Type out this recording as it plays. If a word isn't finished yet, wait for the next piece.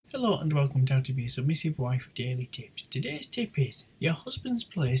Hello and welcome to How to Be a Submissive Wife Daily Tips. Today's tip is, your husband's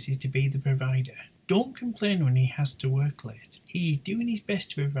place is to be the provider. Don't complain when he has to work late. He is doing his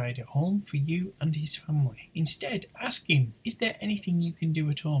best to provide a home for you and his family. Instead, ask him, is there anything you can do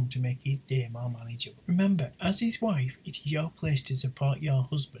at home to make his day more manageable? Remember, as his wife, it is your place to support your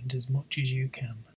husband as much as you can.